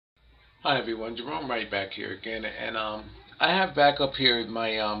Hi everyone, Jerome right back here again, and I have back up here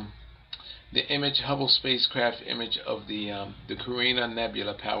my the image Hubble spacecraft image of the Carina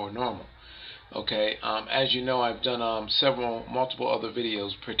Nebula Paranormal. Okay, as you know, I've done multiple other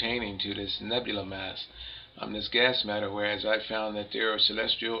videos pertaining to this nebula mass, this gas matter, whereas I found that there are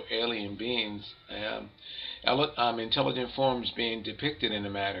celestial alien beings, intelligent forms being depicted in the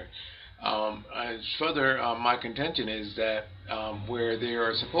matter. Further, my contention is that where there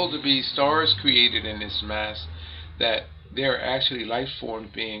are supposed to be stars created in this mass, that there are actually life forms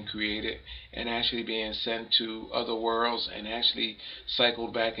being created and actually being sent to other worlds and actually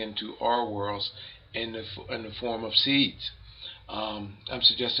cycled back into our worlds in the form of seeds. I'm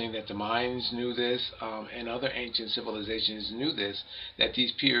suggesting that the Mayans knew this, and other ancient civilizations knew this, that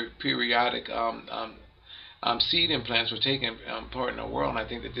these periodic seed implants were taking part in the world, and I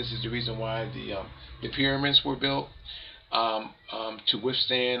think that this is the reason why the pyramids were built, to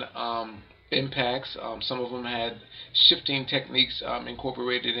withstand impacts. Some of them had shifting techniques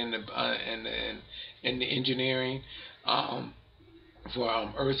incorporated in the engineering,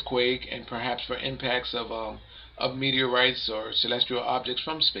 for earthquake and perhaps for impacts of meteorites or celestial objects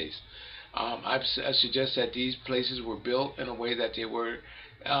from space. I suggest that these places were built in a way that they were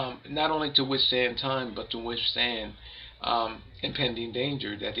not only to withstand time, but to withstand impending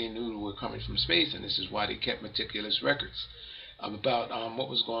danger that they knew were coming from space, and this is why they kept meticulous records about what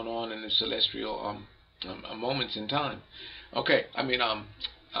was going on in the celestial moments in time. Okay,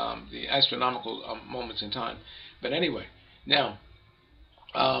 the astronomical moments in time. But anyway, now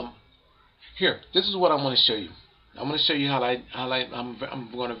here, this is what I want to show you. I'm going to show you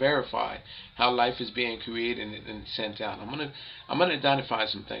I'm going to verify how life is being created and sent out. I'm going to identify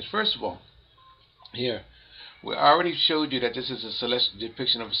some things. First of all, here we already showed you that this is a celestial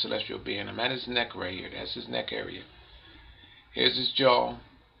depiction of a celestial being. I'm at his neck right here. That's his neck area. Here's his jaw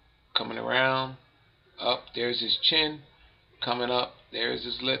coming around up. There's his chin coming up. There's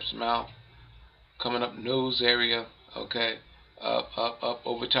his lips, mouth coming up, nose area. Okay, up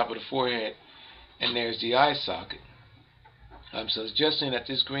over top of the forehead. And there's the eye socket. I'm suggesting that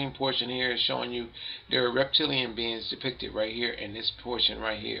this green portion here is showing you there are reptilian beings depicted right here in this portion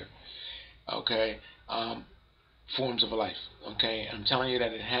right here. Okay, forms of life. Okay, I'm telling you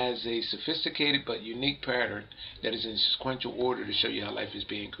that it has a sophisticated but unique pattern that is in sequential order to show you how life is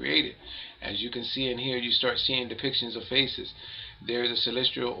being created. As you can see in here, you start seeing depictions of faces. There's a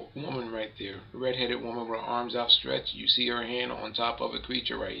celestial woman right there, a red-headed woman with her arms outstretched. You see her hand on top of a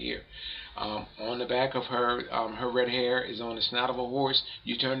creature right here. On the back of her, her red hair is on the snout of a horse.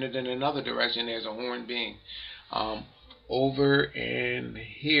 You turn it in another direction, there's a horned being. Over in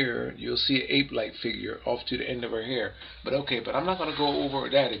here, you'll see an ape-like figure off to the end of her hair. But I'm not going to go over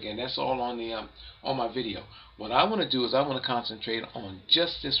that again. That's all on the on my video. What I want to do is I want to concentrate on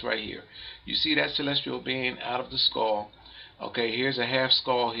just this right here. You see that celestial being out of the skull. Okay, here's a half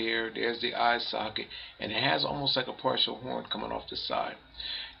skull here. There's the eye socket, and it has almost like a partial horn coming off the side.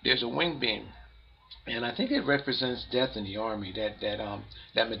 There's a wing beam, and I think it represents death in the army.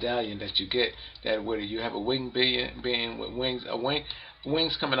 That medallion that you get, that where you have a wing being with wings,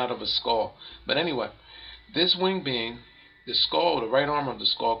 wings coming out of a skull. But anyway, this wing being, the skull, the right arm of the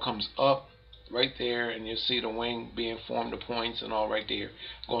skull comes up right there, and you'll see the wing being formed, the points and all right there,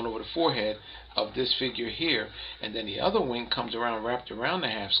 going over the forehead of this figure here. And then the other wing comes around, wrapped around the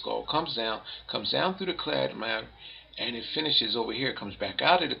half skull, comes down through the cloud matter, and it finishes over here, comes back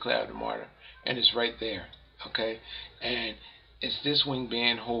out of the cloud of matter, and it's right there. Okay, and it's this wing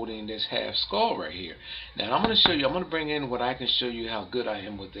being holding this half skull right here. Now I'm going to show you, I'm going to bring in what I can show you how good I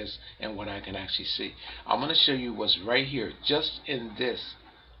am with this and what I can actually see. I'm going to show you what's right here, just in this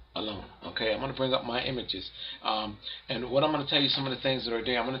alone. Okay, I'm going to bring up my images, and what I'm going to tell you, some of the things that are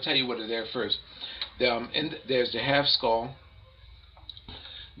there. I'm going to tell you what are there first. There's the half skull.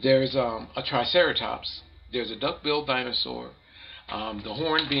 There's a triceratops. There's a duck-billed dinosaur. The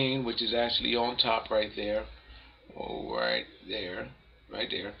horn being, which is actually on top right there. Oh, right there,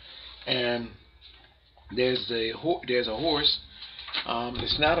 and there's a horse. The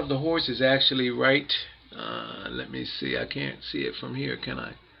snout of the horse is actually right. Let me see. I can't see it from here, can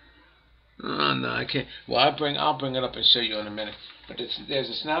I? No, I can't. Well, I'll bring it up and show you in a minute. But there's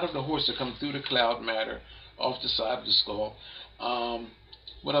a snout of the horse that comes through the cloud matter off the side of the skull.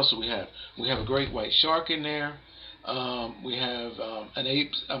 What else do we have? We have a great white shark in there. We have an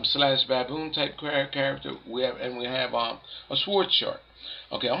ape slash baboon type character. We have a sword shark.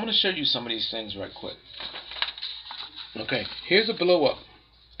 Okay, I'm going to show you some of these things right quick. Okay, here's a blow up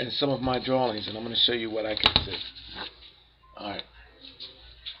in some of my drawings, and I'm going to show you what I can see. All right.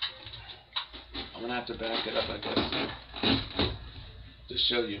 I'm going to have to back it up, I guess, to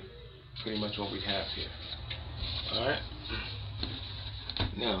show you. pretty much what we have here. Alright.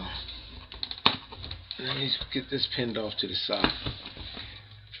 Now, let me get this pinned off to the side.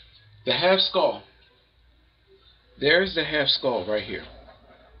 The half skull. There's the half skull right here.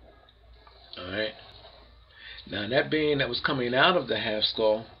 Alright. Now that being that was coming out of the half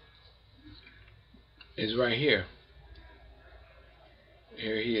skull is right here.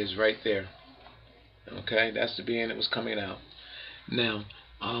 Here he is right there. Okay, that's the being that was coming out. Now,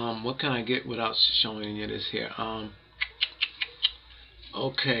 what can I get without showing you this here?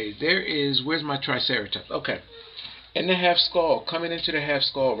 Okay, there is, where's my Triceratops? Okay, in the half skull, coming into the half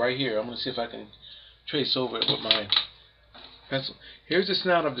skull right here. I'm going to see if I can trace over it with my pencil. Here's the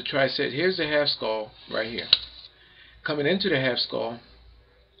snout of the Triceratops. Here's the half skull right here. Coming into the half skull,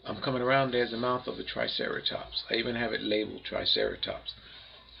 I'm coming around, there's the mouth of the Triceratops. I even have it labeled Triceratops.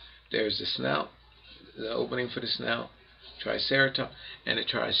 There's the snout, the opening for the snout, Triceratops, and the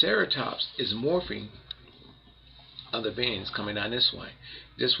Triceratops is morphing other beings coming down this way.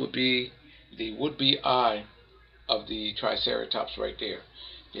 This would be the would-be eye of the Triceratops right there.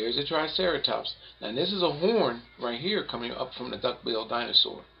 Here's the Triceratops. Now this is a horn right here coming up from the duck-billed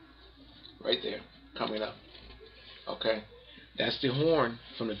dinosaur. Right there, coming up. Okay, that's the horn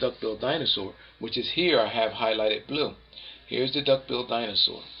from the duck-billed dinosaur, which is here I have highlighted blue. Here's the duck-billed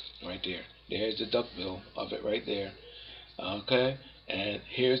dinosaur right there. There's the duck-bill of it right there. Okay, and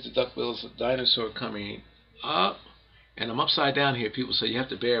here's the duck-billed dinosaur coming up. And I'm upside down here, people, so you have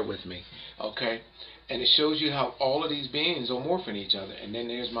to bear with me. Okay, and it shows you how all of these beings are morphing each other. And then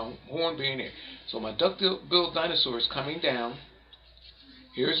there's my horn being there. So my duck-billed dinosaur is coming down.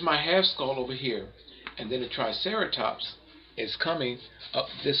 Here's my half skull over here. And then the Triceratops is coming up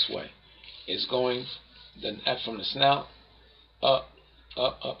this way. It's going from the snout up,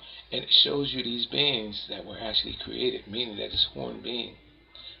 up, up. And it shows you these beings that were actually created, meaning that this horned being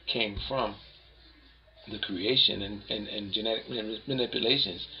came from the creation and genetic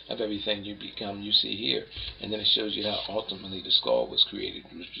manipulations of everything you see here. And then it shows you how ultimately the skull was created,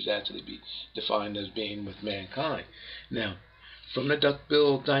 which was actually be defined as being with mankind. Now, from the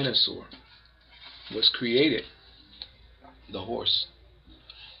duck-billed dinosaur was created the horse.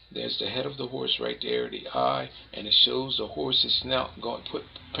 There's the head of the horse right there, the eye, and it shows the horse's snout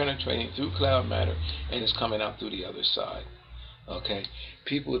penetrating through cloud matter and it's coming out through the other side. Okay,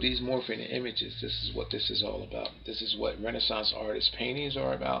 people, these morphing images, this is what this is all about. This is what Renaissance artists' paintings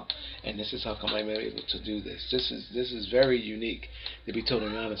are about, and this is how come I'm able to do this. This is very unique, to be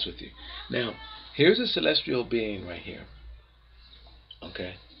totally honest with you. Now, here's a celestial being right here.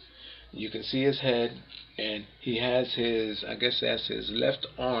 Okay, you can see his head, and he has his, I guess that's his left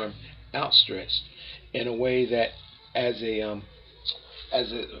arm outstretched in a way that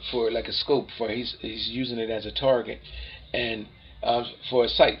for like a scope, for he's using it as a target, and for a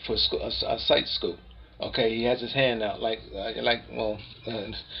sight scope. Okay, he has his hand out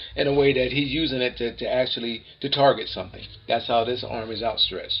in a way that he's using it to target something. That's how this arm is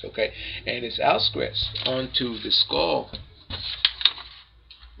outstretched. Okay, and it's outstretched onto the skull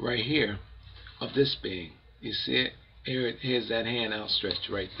right here of this being. You see it? Here's that hand outstretched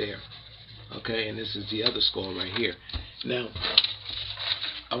right there. Okay, and this is the other skull right here. Now,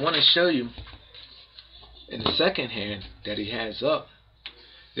 I want to show you in the second hand that he has up,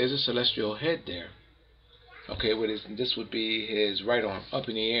 there's a celestial head there. Okay, this would be his right arm up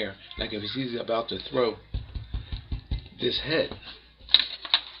in the air, like if he's about to throw this head.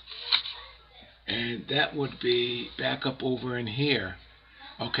 And that would be back up over in here.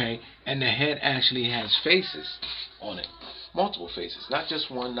 Okay, and the head actually has faces on it. Multiple faces, not just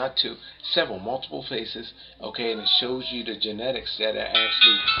one, not two, several, multiple faces. Okay, and it shows you the genetics that are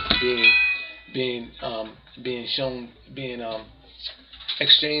actually being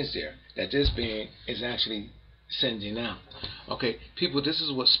exchanged there, that this being is actually sending out. Okay, people, this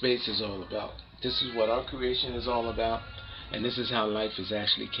is what space is all about. This is what our creation is all about, and this is how life is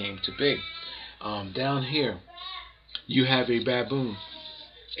actually came to be. Down here you have a baboon,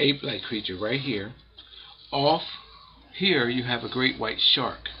 ape-like creature right here. Off here you have a great white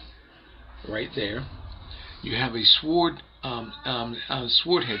shark right there. You have a swordhead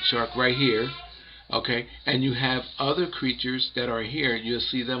shark right here. Okay, and you have other creatures that are here. You'll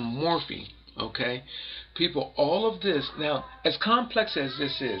see them morphing. Okay, people, all of this, now, as complex as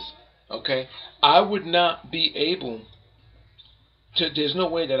this is, okay, I would not be able to, there's no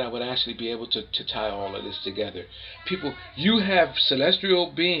way that I would actually be able to tie all of this together. People, you have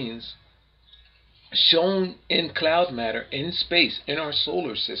celestial beings shown in cloud matter, in space, in our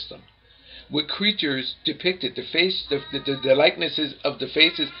solar system, with creatures depicted, the likenesses of the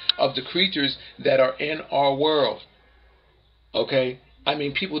faces of the creatures that are in our world. Okay, I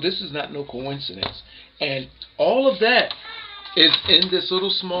mean, people, this is not no coincidence. And all of that is in this little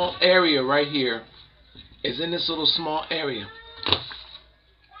small area right here. Is in this little small area.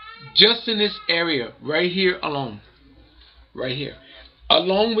 Just in this area right here alone. Right here.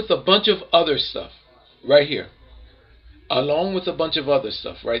 Along with a bunch of other stuff. Right here. Along with a bunch of other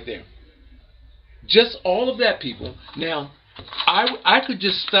stuff right there. Just all of that, people. Now, I could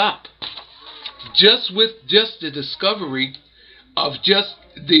just stop just with just the discovery of just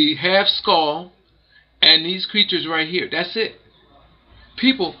the half skull and these creatures right here. That's it.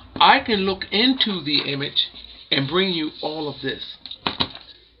 People, I can look into the image and bring you all of this.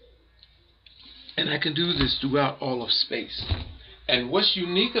 And I can do this throughout all of space. And what's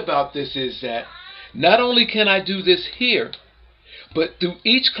unique about this is that not only can I do this here, but through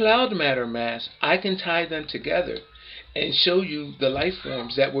each cloud matter mass, I can tie them together and show you the life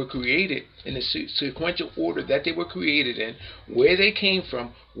forms that were created in the sequential order that they were created in, where they came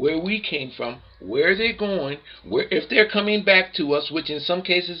from, where we came from, where they're going, where if they're coming back to us, which in some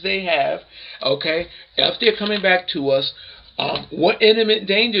cases they have, okay, if they're coming back to us, what imminent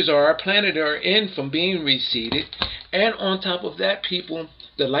dangers are our planet are in from being reseeded, and on top of that, people,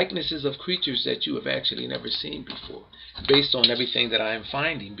 the likenesses of creatures that you have actually never seen before, based on everything that I am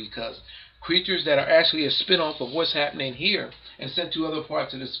finding, because creatures that are actually a spin-off of what's happening here and sent to other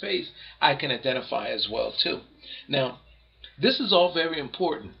parts of the space, I can identify as well too. Now, this is all very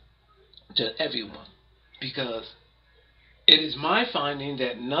important to everyone, because it is my finding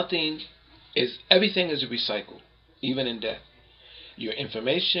that everything is recycled, even in death. Your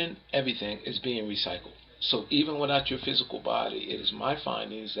information, everything is being recycled. So even without your physical body, it is my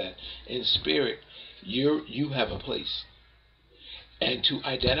findings that in spirit, you have a place. And to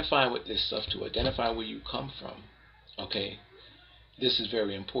identify with this stuff, to identify where you come from, okay, this is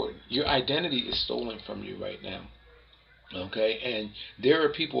very important. Your identity is stolen from you right now, okay? And there are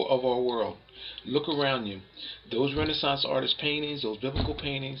people of our world. Look around you. Those Renaissance artist paintings, those biblical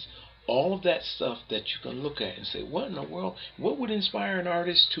paintings, all of that stuff that you can look at and say, what in the world, what would inspire an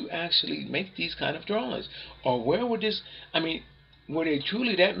artist to actually make these kind of drawings? Or where would this, I mean, were they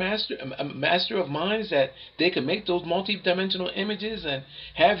truly that master of minds that they could make those multi-dimensional images and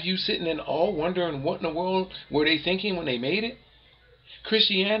have you sitting in awe wondering what in the world were they thinking when they made it?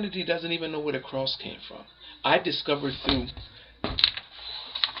 Christianity doesn't even know where the cross came from. I discovered through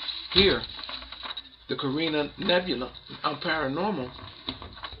here the Carina Nebula on Paranormal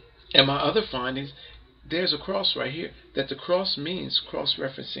and my other findings. There's a cross right here, that the cross means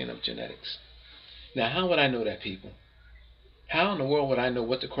cross-referencing of genetics. Now, how would I know that, people? How in the world would I know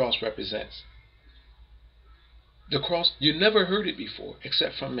what the cross represents? The cross, you never heard it before,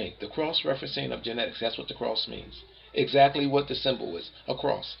 except from me. The cross-referencing of genetics, that's what the cross means. Exactly what the symbol is, a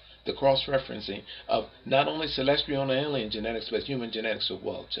cross. The cross-referencing of not only celestial and alien genetics, but human genetics as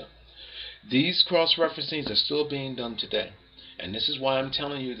well, too. These cross-referencings are still being done today. And this is why I'm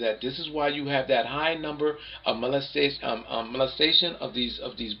telling you that this is why you have that high number of molestation of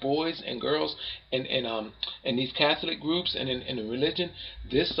these boys and girls in these Catholic groups and in the religion.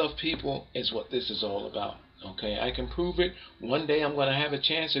 This stuff, people, is what this is all about. Okay, I can prove it. One day I'm going to have a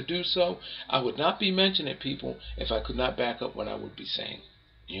chance to do so. I would not be mentioning it, people, if I could not back up what I would be saying.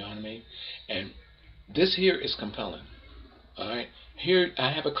 You know what I mean? And this here is compelling. All right, here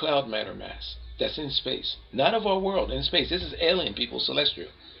I have a cloud matter mass that's in space, not of our world, in space. This is alien, people, celestial.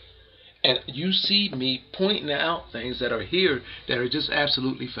 And you see me pointing out things that are here that are just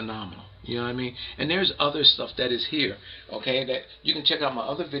absolutely phenomenal. You know what I mean? And there's other stuff that is here, okay, that you can check out my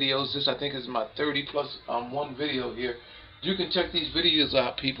other videos. This, I think, is my 30 plus 1 video here. You can check these videos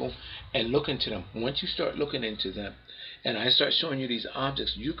out, people, and look into them. Once you start looking into them, and I start showing you these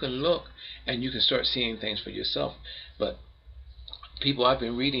objects, you can look and you can start seeing things for yourself. But people, I've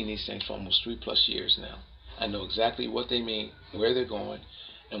been reading these things for almost 3+ years now. I know exactly what they mean, where they're going,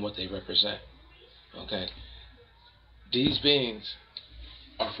 and what they represent. Okay? These beings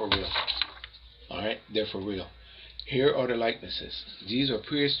are for real. Alright? They're for real. Here are the likenesses. These are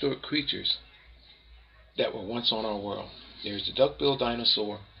prehistoric creatures that were once on our world. There's the duck-billed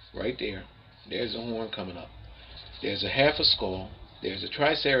dinosaur right there. There's a horn coming up. There's a half a skull. There's a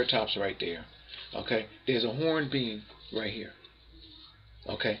triceratops right there. Okay? There's a horned being right here.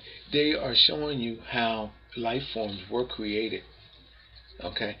 Okay, they are showing you how life forms were created.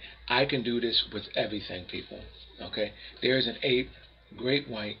 Okay, I can do this with everything, people. Okay, there's an ape, great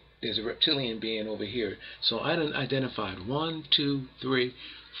white. There's a reptilian being over here. So I done identified 1, 2, 3,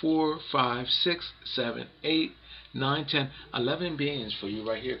 4, 5, 6, 7, 8, 9, 10, 11 beings for you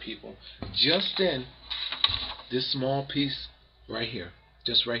right here, people. Just in this small piece right here,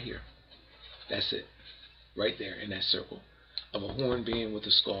 just right here. That's it, right there in that circle. of a horned being with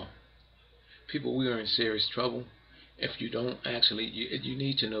a skull. People, we are in serious trouble. If you don't actually, you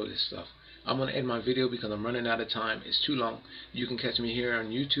need to know this stuff. I'm going to end my video because I'm running out of time. It's too long. You can catch me here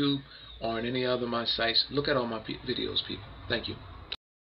on YouTube or on any other of my sites. Look at all my videos, people. Thank you.